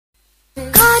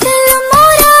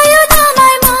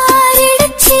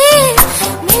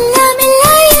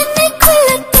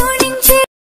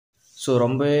So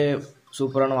ரொம்பவே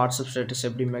சூப்பரான WhatsApp status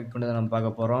எப்படி மேக் பண்ணுறதை நம்ம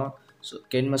பார்க்க போகிறோம். ஸோ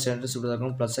Kinemaster ஸ்டேட்டஸ் இப்படி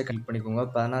இருக்கும், ப்ளஸ்ஸை கிளிக் பண்ணிக்கோங்க.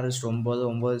 16:9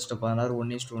 9:16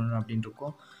 1:1 அப்படின்னு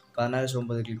இருக்கும்.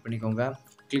 16:9 கிளிக் பண்ணிக்கோங்க.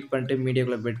 கிளிக் பண்ணிட்டு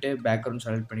மீடியாக்குள்ளே போய்ட்டு பேக்ரவுண்ட்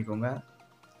செலக்ட் பண்ணிக்கோங்க.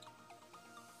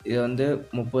 இதை வந்து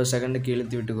 30 செகண்டுக்கு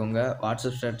இழுத்து விட்டுக்கோங்க.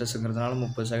 வாட்ஸ்அப் ஸ்டேட்டஸுங்கிறதுனால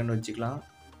 30 செகண்ட் வச்சுக்கலாம்.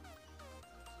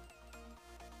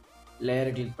 லேயரை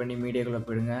கிளிக் பண்ணி மீடியாக்குள்ளே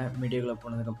போயிடுங்க. மீடியாக்குள்ளே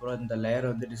போனதுக்கப்புறம் இந்த லேயரை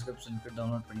வந்து டிஸ்கிரிப்ஷனுக்கு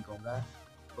டவுன்லோட் பண்ணிக்கோங்க.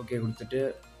 ஓகே கொடுத்துட்டு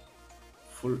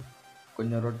ஃபுல்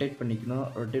கொஞ்சம் ரொட்டேட் பண்ணிக்கணும்.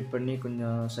 ரொட்டேட் பண்ணி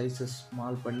கொஞ்சம் சைஸஸ்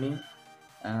ஸ்மால் பண்ணி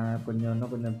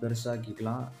இன்னும் கொஞ்சம்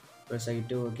பெருசாக்கிக்கலாம்.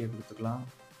 பெருசாகிட்டு ஓகே கொடுத்துக்கலாம்.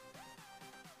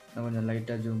 இன்னும் கொஞ்சம்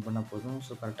லைட்டாக ஜூம் பண்ணால் போதும்.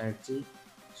 ஸோ கரெக்டாகிடுச்சு.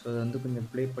 ஸோ அதை வந்து கொஞ்சம்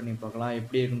ப்ளே பண்ணி பார்க்கலாம்,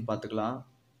 எப்படி இருக்குன்னு பார்த்துக்கலாம்.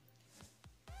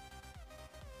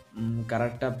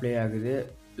 கரெக்டாக ப்ளே ஆகுது.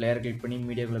 லேயர் கிளிக் பண்ணி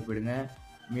மீடியாக்குள்ளே போயிடுங்க.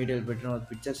 மீடியாவில் போய்ட்டு நான் ஒரு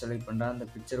பிக்சர் செலக்ட் பண்ணுறேன். அந்த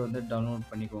பிக்சர் வந்து டவுன்லோட்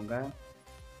பண்ணிக்கோங்க.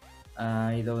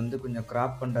 இதை வந்து கொஞ்சம்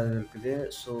க்ராப் பண்ணுறது இருக்குது.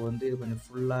 ஸோ வந்து இது கொஞ்சம்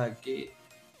ஃபுல்லாக ஆக்கி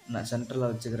நான் சென்டரில்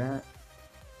வச்சுக்கிறேன்.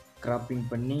 க்ராப்பிங்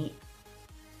பண்ணி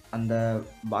அந்த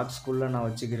பாக்ஸ்க்குள்ளே நான்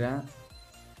வச்சுக்கிறேன்.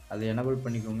 அதை எனபிள்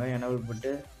பண்ணிக்கோங்க. எனபிள்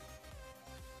பண்ணிட்டு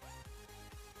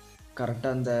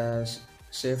கரெக்டாக அந்த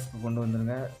ஷேஃப்க்கு கொண்டு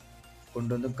வந்துடுங்க.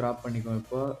 கொண்டு வந்து க்ராப் பண்ணிக்கோங்க.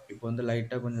 இப்போ வந்து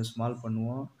லைட்டாக கொஞ்சம் ஸ்மால்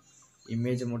பண்ணுவோம்.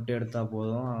 இமேஜை மட்டும் எடுத்தால்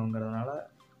போதும் அவங்கிறதுனால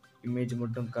இமேஜ்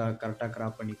மட்டும் கரெக்டாக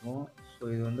க்ராப் பண்ணிக்குவோம். ஸோ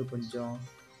இது வந்து கொஞ்சம்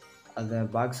அதை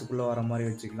பாக்ஸுக்குள்ளே வர மாதிரி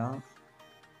வச்சுக்கலாம்.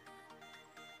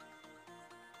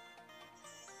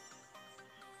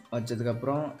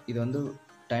 வச்சதுக்கப்புறம் இது வந்து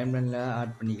டைம்லைனில்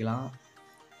ஆட் பண்ணிக்கலாம்.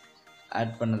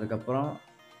 ஆட் பண்ணதுக்கப்புறம்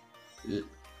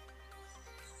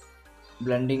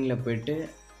பிளெண்டிங்கில் போய்ட்டு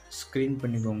ஸ்க்ரீன்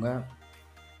பண்ணிக்கோங்க.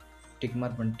 டிக்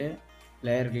மார்க் பண்ணிட்டு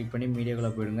லேயர் கிளிக் பண்ணி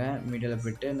மீடியாக்குள்ளே போயிடுங்க. மீடியாவில்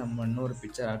போய்ட்டு நம்ம இன்னொரு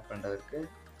பிக்சர் ஆட் பண்ணுறதுக்கு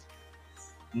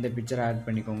இந்த பிக்சரை ஆட்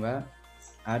பண்ணிக்கோங்க.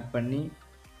 ஆட் பண்ணி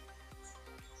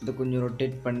இதை கொஞ்சம்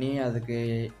ரொட்டேட் பண்ணி அதுக்கு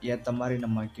ஏற்ற மாதிரி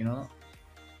நம்ம வைக்கணும்.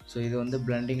 ஸோ இது வந்து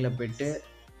பிளெண்டிங்கில் போய்ட்டு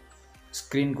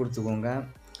ஸ்க்ரீன் கொடுத்துக்கோங்க.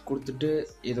 கொடுத்துட்டு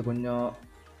இதை கொஞ்சம்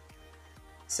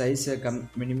சைஸை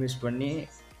மினிமைஸ் பண்ணி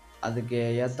அதுக்கு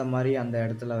ஏற்ற மாதிரி அந்த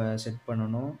இடத்துல செட்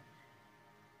பண்ணணும்.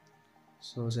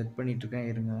 ஸோ செட் பண்ணிகிட்ருக்கேன்,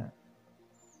 இருங்க.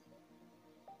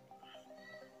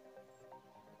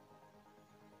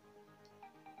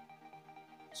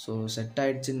 ஸோ செட்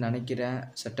ஆகிடுச்சின்னு நினைக்கிறேன்.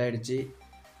 செட் ஆகிடுச்சி.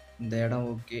 இந்த இடம்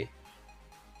ஓகே.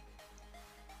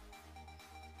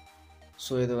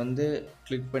 ஸோ இதை வந்து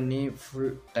கிளிக் பண்ணி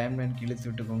ஃபுல் டைம்லைனுக்கு இழுத்து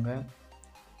விட்டுக்கோங்க.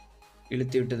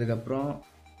 இழுத்து விட்டதுக்கப்புறம்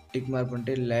டிக் மார்க்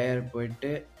பண்ணிட்டு லேயர்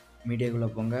போயிட்டு மீடியாக்குள்ளே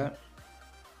போங்க.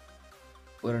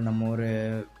 நம்ம ஒரு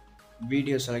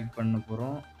வீடியோ செலக்ட் பண்ண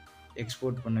போகிறோம்,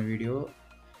 எக்ஸ்போர்ட் பண்ண வீடியோ.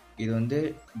 இது வந்து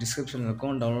டிஸ்கிரிப்ஷனில்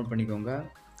இருக்கும், டவுன்லோட் பண்ணிக்கோங்க.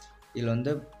 இதில்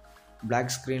வந்து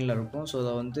பிளாக் ஸ்க்ரீனில் இருக்கும். ஸோ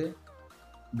அதை வந்து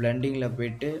பிளெண்டிங்கில்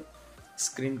போய்ட்டு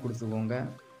ஸ்க்ரீன் கொடுத்துக்கோங்க.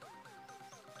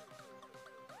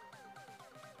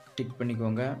 டிக்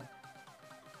பண்ணிக்கோங்க.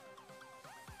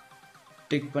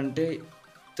 டிக் பண்ணிட்டு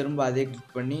திரும்ப அதே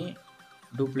கிளிக் பண்ணி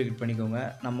டூப்ளிகேட் பண்ணிக்கோங்க.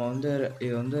 நம்ம வந்து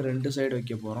இது வந்து 2 சைடு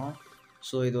வைக்க போகிறோம்.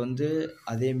 ஸோ இது வந்து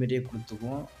அதேமாரியே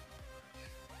கொடுத்துக்குவோம்.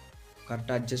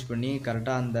 கரெக்டாக அட்ஜஸ்ட் பண்ணி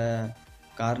கரெக்டாக அந்த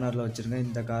கார்னரில் வச்சுருங்க.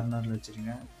 இந்த கார்னரில்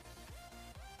வச்சுருங்க.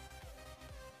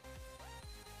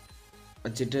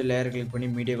 வச்சுட்டு லேயர் கிளிக் பண்ணி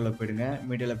மீடியாக்குள்ளே போயிடுங்க.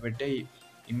 மீடியாவில் போய்ட்டு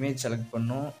இமேஜ் செலக்ட்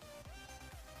பண்ணோம்.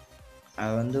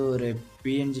 அது வந்து ஒரு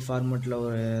பிஎன்ஜி ஃபார்மேட்டில்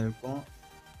இருக்கும்.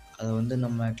 அதை வந்து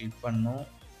நம்ம கிளிக் பண்ணோம்.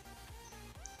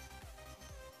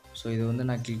 ஸோ இதை வந்து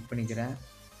நான் கிளிக் பண்ணிக்கிறேன்.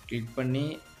 கிளிக் பண்ணி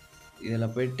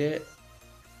இதில் போய்ட்டு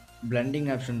பிளெண்டிங்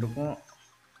ஆப்ஷன் இருக்கும்,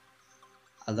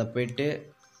 அதை போய்ட்டு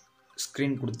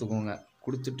ஸ்க்ரீன் கொடுத்துக்கோங்க.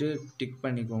 கொடுத்துட்டு டிக்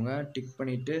பண்ணிக்கோங்க. டிக்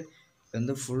பண்ணிவிட்டு இது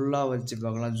வந்து ஃபுல்லாக வச்சு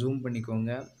பார்க்கலாம். ஜூம்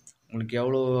பண்ணிக்கோங்க. உங்களுக்கு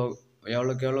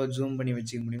எவ்வளோக்கு எவ்வளோ ஜூம் பண்ணி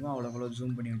வச்சுக்க முடியுமோ அவ்வளோக்கு எவ்வளோ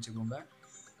ஜூம் பண்ணி வச்சுக்கோங்க.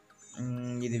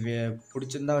 இது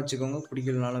பிடிச்சிருந்தா வச்சுக்கோங்க,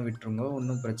 பிடிக்கலனாலும் விட்டுருங்க,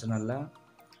 ஒன்றும் பிரச்சனை இல்லை.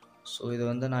 ஸோ இதை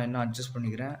வந்து நான் இன்னும் அட்ஜஸ்ட்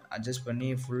பண்ணிக்கிறேன். அட்ஜஸ்ட் பண்ணி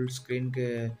ஃபுல் ஸ்க்ரீனுக்கு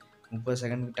 30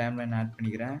 செகண்டுக்கு டைம்லைன் ஆட்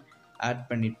பண்ணிக்கிறேன். ஆட்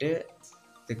பண்ணிவிட்டு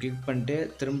இதை கிளிக் பண்ணிட்டு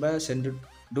திரும்ப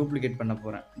டூப்ளிகேட் பண்ண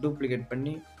போகிறேன். டூப்ளிகேட்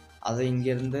பண்ணி அதை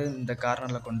இங்கேருந்து இந்த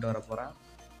கார்னரில் கொண்டு வர போகிறேன்.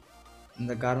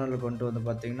 இந்த கார்னரில் கொண்டு வந்து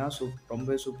பார்த்திங்கன்னா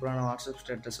ரொம்ப சூப்பரான வாட்ஸ்அப்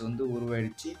ஸ்டேட்டஸ் வந்து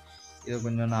உருவாயிடுச்சு. இதை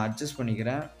கொஞ்சம் நான் அட்ஜஸ்ட்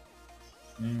பண்ணிக்கிறேன்.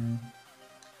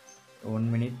 1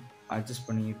 மினிட் அட்ஜஸ்ட்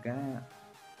பண்ணியிருக்கேன்.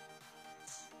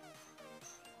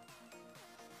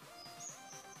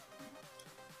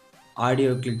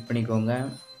 ஆடியோ கிளிக் பண்ணிக்கோங்க.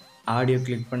 ஆடியோ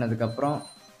கிளிக் பண்ணதுக்கப்புறம்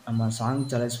நம்ம சாங்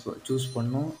சூஸ்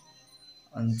பண்ணணும்.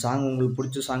 அந்த சாங் உங்களுக்கு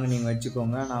பிடிச்ச சாங் நீங்கள்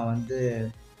வச்சுக்கோங்க. நான் வந்து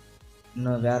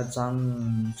இன்னும் வேறு சாங்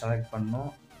செலக்ட்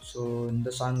பண்ணணும். ஸோ இந்த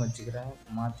சாங் வச்சுக்கிறேன்,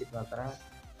 மாற்றி பார்க்குறேன்.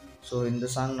 ஸோ இந்த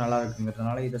சாங் நல்லா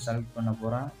இருக்குங்கிறதுனால இதை செலக்ட் பண்ண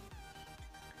போகிறேன்.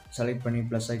 செலக்ட் பண்ணி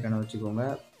ப்ளஸ் ஐக்கானை வச்சுக்கோங்க.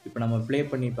 இப்போ நம்ம ப்ளே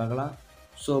பண்ணி பார்க்கலாம்.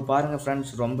 ஸோ பாருங்கள்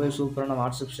ஃப்ரெண்ட்ஸ், ரொம்ப சூப்பரான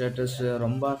வாட்ஸ்அப் ஸ்டேட்டஸ்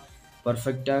ரொம்ப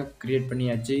பர்ஃபெக்டாக க்ரியேட்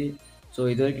பண்ணியாச்சு. ஸோ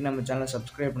இது வரைக்கும் நம்ம சேனலை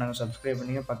சப்ஸ்கிரைப்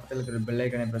பண்ணிங்க, பக்கத்தில் இருக்கிற பெல்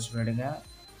ஐக்கானை ப்ரெஸ் பண்ணிவிடுங்க.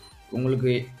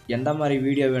 உங்களுக்கு எந்த மாதிரி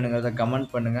வீடியோ வேணுங்கிறத கமெண்ட்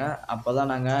பண்ணுங்கள். அப்போ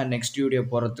தான் நாங்கள் நெக்ஸ்ட் வீடியோ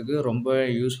போடுறதுக்கு ரொம்ப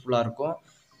யூஸ்ஃபுல்லாக இருக்கும்.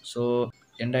 ஸோ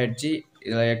எண்ட் ஆகிடுச்சு.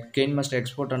 இதில் Kinemaster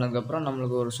எக்ஸ்போர்ட் ஆனதுக்கப்புறம்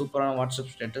நம்மளுக்கு ஒரு சூப்பரான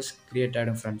வாட்ஸ்அப் ஸ்டேட்டஸ் க்ரியேட்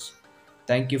ஆகிடும் ஃப்ரெண்ட்ஸ்.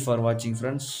 தேங்க்யூ ஃபார் வாட்சிங்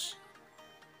ஃப்ரெண்ட்ஸ்.